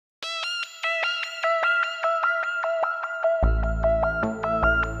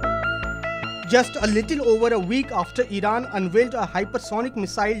Just a little over a week after Iran unveiled a hypersonic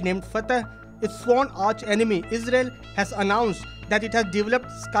missile named Fattah, its sworn arch-enemy Israel has announced that it has developed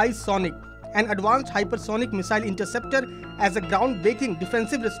Sky-Sonic, an advanced hypersonic missile interceptor, as a groundbreaking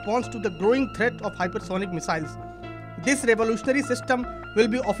defensive response to the growing threat of hypersonic missiles. This revolutionary system will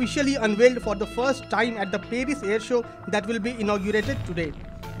be officially unveiled for the first time at the Paris Air Show that will be inaugurated today.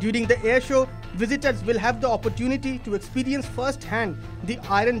 During the air show, visitors will have the opportunity to experience firsthand the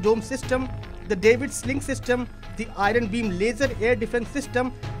Iron Dome system, the David Sling system, the Iron Beam laser air defense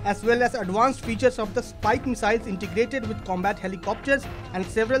system, as well as advanced features of the Spike missiles integrated with combat helicopters and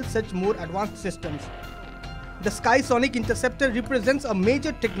several such more advanced systems. The Sky-Sonic interceptor represents a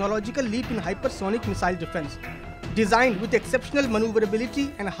major technological leap in hypersonic missile defense. Designed with exceptional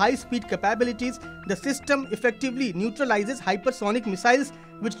maneuverability and high-speed capabilities, the system effectively neutralizes hypersonic missiles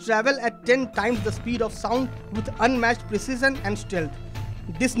which travel at 10 times the speed of sound with unmatched precision and stealth.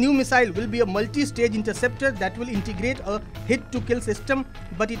 This new missile will be a multi-stage interceptor that will integrate a hit-to-kill system,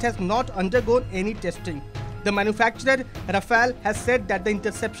 but it has not undergone any testing. The manufacturer, Rafale, has said that the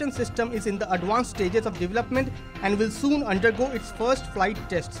interception system is in the advanced stages of development and will soon undergo its first flight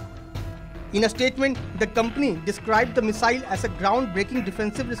tests. In a statement, the company described the missile as a groundbreaking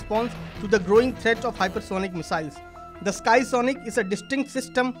defensive response to the growing threat of hypersonic missiles. The Sky-Sonic is a distinct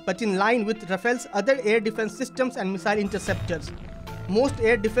system but in line with Rafale's other air defense systems and missile interceptors. Most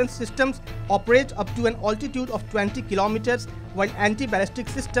air defense systems operate up to an altitude of 20 kilometers, while anti-ballistic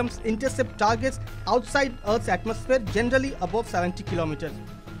systems intercept targets outside Earth's atmosphere, generally above 70 kilometers.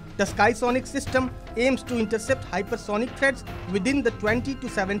 The Sky-Sonic system aims to intercept hypersonic threats within the 20 to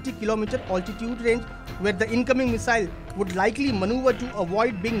 70 kilometer altitude range, where the incoming missile would likely maneuver to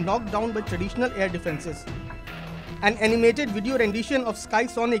avoid being knocked down by traditional air defenses. An animated video rendition of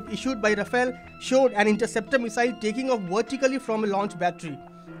Sky-Sonic issued by Rafale showed an interceptor missile taking off vertically from a launch battery.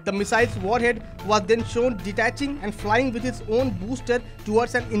 The missile's warhead was then shown detaching and flying with its own booster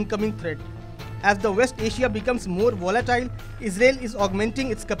towards an incoming threat. As the West Asia becomes more volatile, Israel is augmenting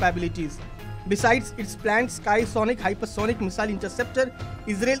its capabilities. Besides its planned Sky-Sonic hypersonic missile interceptor,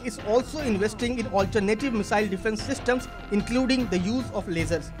 Israel is also investing in alternative missile defense systems, including the use of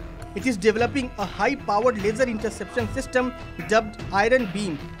lasers. It is developing a high-powered laser interception system dubbed Iron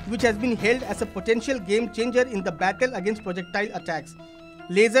Beam, which has been hailed as a potential game-changer in the battle against projectile attacks.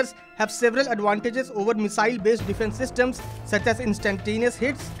 Lasers have several advantages over missile-based defense systems, such as instantaneous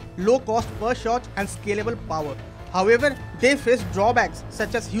hits, low cost per shot, and scalable power. However, they face drawbacks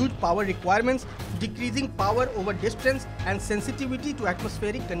such as huge power requirements, decreasing power over distance, and sensitivity to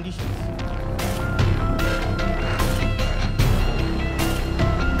atmospheric conditions.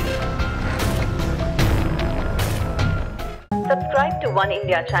 Subscribe to One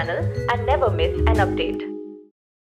India channel and never miss an update.